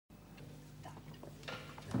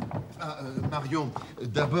Marion,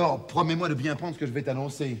 d'abord, promets-moi de bien prendre ce que je vais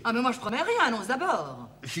t'annoncer. Ah, mais moi, je promets rien, annonce d'abord.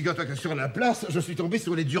 Figure-toi que sur la place, je suis tombé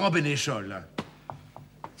sur les Durand-Bénéchol.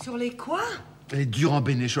 Sur les quoi? Les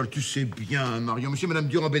Durand-Bénéchol, tu sais bien, Marion, monsieur et madame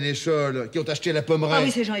Durand-Bénéchol, qui ont acheté la pommeraie. Ah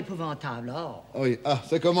oui, ces gens épouvantables, oh. Oui,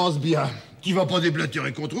 ça commence bien. Tu vas pas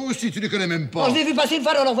déblatérer contre eux si tu les connais même pas. Oh, je l'ai vu passer une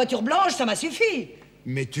fois dans leur voiture blanche, ça m'a suffi.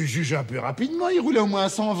 Mais tu juges un peu rapidement, ils roulaient au moins à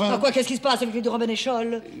 120. Ah quoi, qu'est-ce qui se passe avec les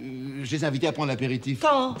Durand-Bénéchol? Je les ai invités à prendre l'apéritif.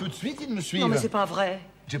 Quand? Tout de suite, ils me suivent. Non, mais c'est pas vrai.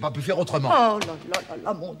 J'ai pas pu faire autrement. Oh là là là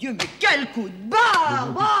là, mon Dieu, mais quel coup de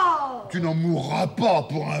barre! Oh. Tu n'en mourras pas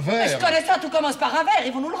pour un verre. Je connais ça, tout commence par un verre,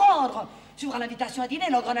 ils vont nous le rendre. S'ouvre l'invitation à dîner,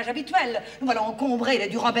 l'engrenage habituel. Nous allons encombrer les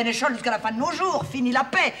Durand-Bénéchol jusqu'à la fin de nos jours. Fini la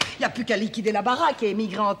paix. Il n'y a plus qu'à liquider la baraque et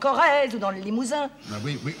émigrer en Corrèze ou dans le Limousin. Ah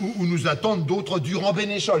oui, où nous attendent d'autres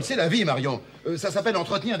Durand-Bénéchol. C'est la vie, Marion. Ça s'appelle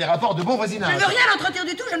entretenir des rapports de bon voisinage. Je ne veux rien entretenir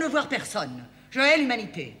du tout, je ne veux voir personne. Je hais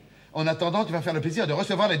l'humanité. En attendant, tu vas faire le plaisir de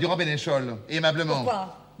recevoir les Durand-Bénéchol, aimablement.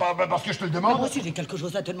 Pourquoi? Parce que je te le demande. Moi aussi, j'ai quelque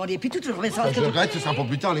chose à te demander. Et puis tout, je remets ça. Je regrette, ce sera pour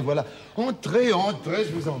plus tard, les voilà. Entrez, entrez,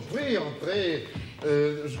 je vous en prie, entrez.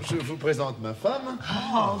 Je vous présente ma femme.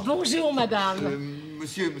 Oh, bonjour, madame.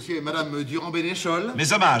 Monsieur et madame Durand-Bénéchol.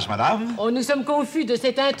 Mes hommages, madame. Oh, nous sommes confus de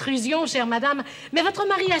cette intrusion, chère madame. Mais votre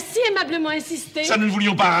mari a si aimablement insisté. Ça, nous ne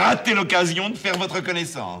voulions pas rater l'occasion de faire votre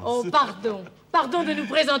connaissance. Oh, pardon. Pardon de nous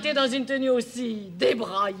présenter dans une tenue aussi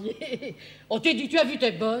débraillée. Oh, tu as vu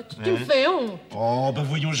tes bottes? Tu me fais honte. Oh, ben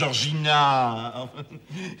voyons, Georgina.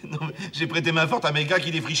 Non, j'ai prêté main forte à mes gars qui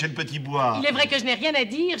défrichaient le petit bois. Il est vrai que je n'ai rien à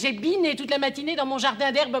dire. J'ai biné toute la matinée dans mon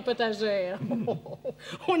jardin d'herbes potagères.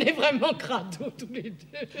 On est vraiment crados tous les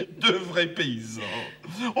deux. Deux vrais paysans.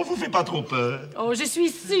 On vous fait pas trop peur. Oh, je suis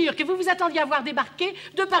sûre que vous vous attendiez à voir débarquer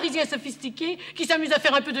deux Parisiens sophistiqués qui s'amusent à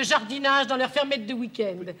faire un peu de jardinage dans leur fermette de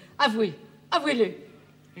week-end. Avouez. Avouez-le.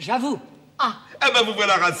 J'avoue. Ah. Ah ben vous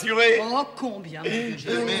voilà rassuré. Oh, combien? Mais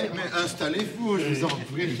installez-vous, je vous en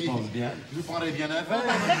prie. Je pense bien. Vous prendrez bien un verre.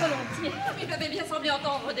 Très volontiers. Il m'avait bien semblé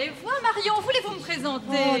entendre des voix. Marion, voulez-vous me présenter?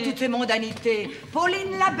 Oh, toutes ces mondanités.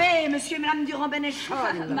 Pauline Labbé, monsieur et madame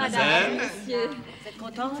Durand-Bénéchol. Madame, monsieur. Vous êtes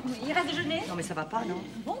contente? Il reste déjeuner? Non, mais ça va pas, non?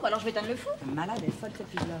 Bon, bah alors je vais éteindre le fou. Malade et folle, cette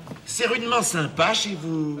fille-là. C'est rudement sympa chez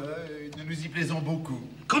vous. Nous nous y plaisons beaucoup.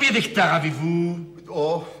 Combien d'hectares avez-vous?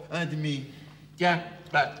 Oh, un demi. Tiens,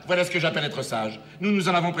 voilà ce que j'appelle être sage. Nous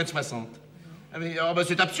en avons près de 60. Ah, mais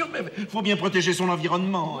c'est absurde, mais faut bien protéger son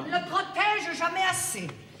environnement. On ne le protège jamais assez.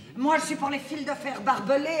 Moi, je suis pour les fils de fer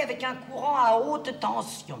barbelés avec un courant à haute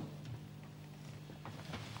tension.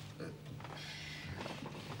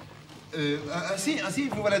 Ainsi,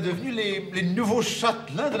 vous voilà devenus les nouveaux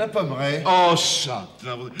châtelains de la pommeraie. Oh,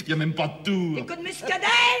 châtelain, il n'y a même pas de tour. Des coups de muscadet?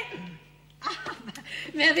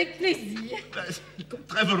 Mais avec plaisir.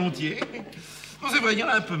 Très volontiers. Non, c'est vrai, il y en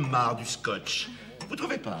a un peu marre du scotch. Vous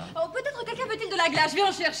trouvez pas? Oh, peut-être quelqu'un veut-il de la glace? Je vais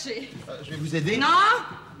en chercher. Je vais vous aider. Non?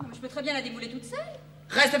 Je peux très bien la débouler toute seule.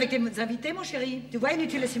 Reste avec tes invités, mon chéri. Tu vois,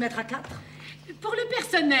 inutile de s'y mettre à 4. Pour le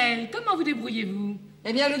personnel, comment vous débrouillez-vous?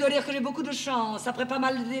 Eh bien, je dois dire que j'ai beaucoup de chance. Après pas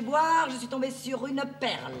mal de déboires, je suis tombée sur une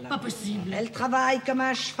perle. Pas possible. Elle travaille comme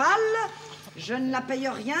un cheval. Je ne la paye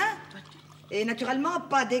rien. Et naturellement,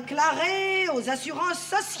 pas déclarée aux assurances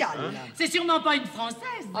sociales. C'est sûrement pas une Française.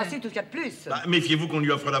 Ah, c'est tout ce qu'il y a de plus. Méfiez-vous qu'on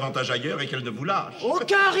lui offre l'avantage ailleurs et qu'elle ne vous lâche.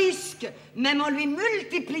 Aucun risque. Même en lui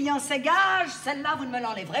multipliant ses gages, celle-là, vous ne me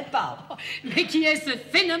l'enlèverez pas. Mais qui est ce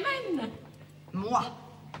phénomène? Moi.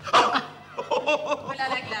 Voilà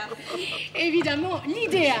la glace. Évidemment,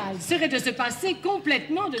 l'idéal serait de se passer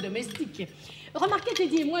complètement de domestique. Remarquez,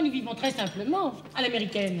 Teddy et moi, nous vivons très simplement, à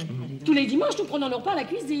l'américaine. Tous les dimanches, nous prenons nos repas à la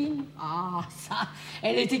cuisine. Ah, ça,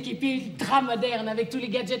 elle est équipée ultra moderne avec tous les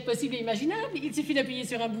gadgets possibles et imaginables. Il suffit d'appuyer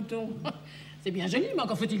sur un bouton. C'est bien joli, mais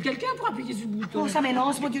encore faut-il quelqu'un pour appuyer sur le bouton. Oh, ça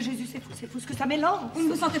mélange, mon Dieu Jésus, c'est fou ce que ça mélange. Vous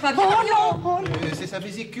ne vous sentez pas bien? Oh non, C'est sa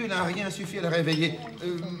vésicule, hein, rien suffit à la réveiller.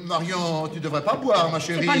 Marion, tu devrais pas boire, ma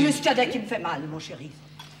chérie. c'est pas le muscadet qui me fait mal, mon chéri.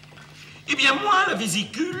 Eh bien, moi, la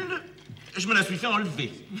vésicule, je me la suis fait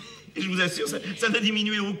enlever. Et je vous assure, ça n'a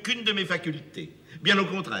diminué aucune de mes facultés. Bien au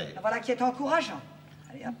contraire. Voilà qui est encourageant.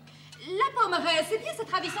 Allez, hop. La pommeraie, c'est bien cette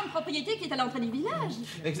ravissante propriété qui est à l'entrée du village.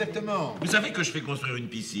 Exactement. Vous savez que je fais construire une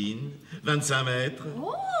piscine, 25 mètres.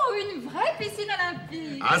 Oh, une vraie piscine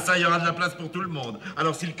olympique. Ah, ça, il y aura de la place pour tout le monde.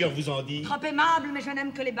 Alors, si le cœur vous en dit... Trop aimable, mais je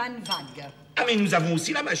n'aime que les bannes vagues. Ah, mais nous avons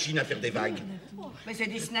aussi la machine à faire des vagues. Mais c'est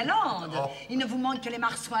Disneyland. Il ne vous manque que les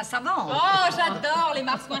marsouins savants. Oh, j'adore les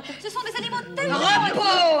marsouins. Ce sont des animaux tellement...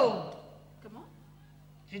 Repos! Comment?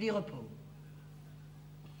 J'ai dit repos.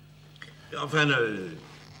 Enfin,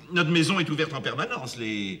 notre maison est ouverte en permanence.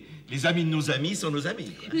 Les amis de nos amis sont nos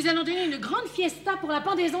amis. Nous allons donner une grande fiesta pour la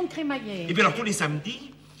pendaison de crémaillère. Et puis alors, tous les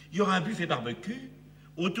samedis, il y aura un buffet barbecue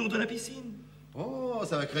autour de la piscine. Oh,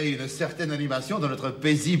 ça va créer une certaine animation dans notre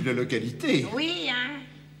paisible localité. Oui, hein.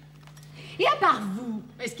 Et à part vous,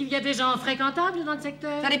 est-ce qu'il y a des gens fréquentables dans le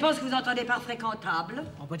secteur? Ça dépend ce que vous entendez par fréquentable.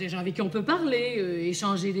 On voit des gens avec qui on peut parler,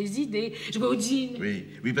 échanger des idées, jouer au gin.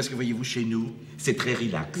 Oui, parce que voyez-vous, chez nous, c'est très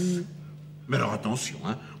relax. Mais alors attention,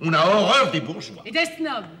 hein, on a horreur des bourgeois. Et des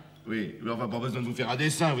snobs. Oui, mais enfin, pas besoin de vous faire un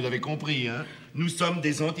dessin, vous avez compris, hein. Nous sommes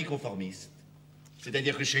des anticonformistes.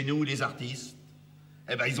 C'est-à-dire que chez nous, les artistes,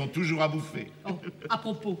 eh ben, ils ont toujours à bouffer. Oh, à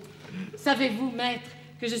propos, savez-vous, maître,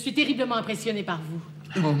 que je suis terriblement impressionné par vous?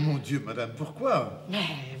 Oh mon Dieu, madame, pourquoi? Mais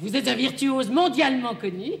vous êtes un virtuose mondialement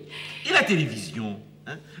connu. Et la télévision,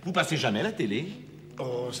 hein? Vous passez jamais à la télé?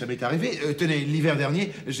 Oh, ça m'est arrivé. Tenez, l'hiver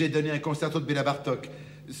dernier, j'ai donné un concerto de Béla Bartok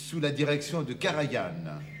sous la direction de Karajan.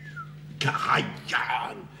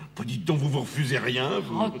 Karajan! Pas dites donc, vous vous refusez rien,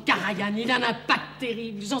 vous. Oh, Karajan, il a un impact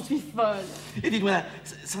terrible, j'en suis folle. Et dites-moi,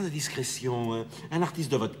 sans indiscrétion, hein, un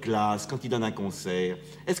artiste de votre classe, quand il donne un concert,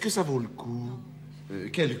 est-ce que ça vaut le coup?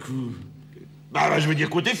 Quel coup? Bah, je veux dire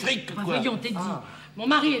côté fric, Bah, quoi. voyons, Teddy, mon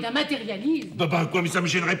mari est d'un matérialisme. Bah, quoi, mais ça me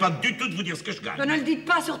gênerait pas du tout de vous dire ce que je gagne. Ne le dites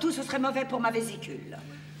pas, surtout, ce serait mauvais pour ma vésicule.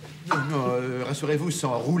 Non, rassurez-vous,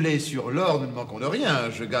 sans rouler sur l'or, nous ne manquons de rien.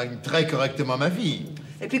 Je gagne très correctement ma vie.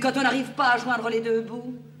 Et puis quand on n'arrive pas à joindre les deux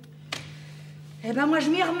bouts, eh ben moi je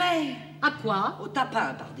m'y remets. À quoi? Au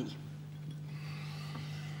tapin, pardi.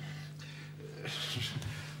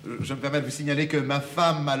 Je me permets de vous signaler que ma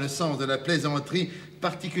femme a le sens de la plaisanterie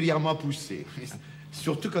particulièrement poussé.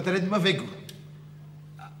 Surtout quand elle est de mauvais goût.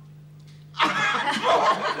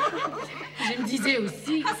 Je me disais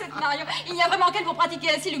aussi. Ah, cette Marion, il n'y a vraiment qu'elle pour pratiquer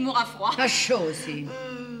ainsi l'humour à froid. Pas chaud aussi.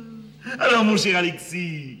 Alors, mon cher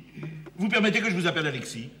Alexis, vous permettez que je vous appelle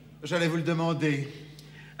Alexis? J'allais vous le demander.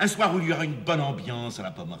 Un soir où il y aura une bonne ambiance à la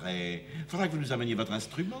Pommeraye, faudra que vous nous ameniez votre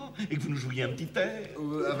instrument et que vous nous jouiez un petit air.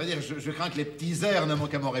 À vrai dire, je crains que les petits airs ne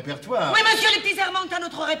manquent à mon répertoire. Oui, monsieur, les petits airs manquent à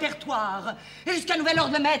notre répertoire. Et jusqu'à nouvel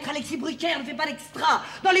ordre de maître, Alexis Brucker ne fait pas d'extra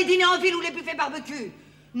dans les dîners en ville ou les buffets barbecue.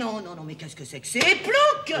 Non, mais qu'est-ce que c'est que c'est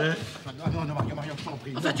plouc? Non, Marion, je t'en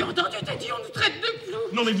prie. Enfin, tu as entendu, Teddy, on nous traite de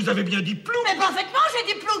plouc. Non, mais vous avez bien dit plouc. Mais parfaitement,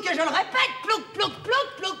 j'ai dit plouc, et je le répète, plouc, plouc, plouc,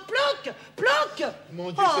 plouc, plouc, plouc.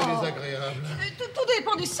 Mon Dieu, c'est désagréable. Tout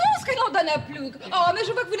dépend du sens que l'on donne à plouc. Oh, mais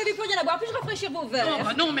je vois que vous n'avez plus rien à boire. Puis-je rafraîchir vos verres? Oh,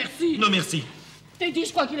 bah non, merci. Non, merci. Teddy,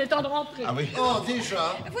 je crois qu'il est temps de rentrer. Ah oui. Oh,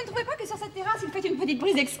 déjà? Vous ne trouvez pas que sur cette terrasse, il fait une petite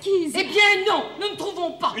brise exquise? Eh bien non, nous ne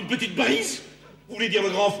trouvons pas. Une petite brise? Vous voulez dire le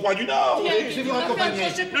grand froid du Nord? Je vais vous raccompagner.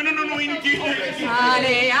 Non, inutile.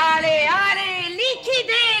 Allez,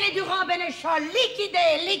 liquidez les Durand-Bénéchol,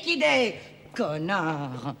 liquidez.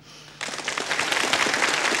 Connard.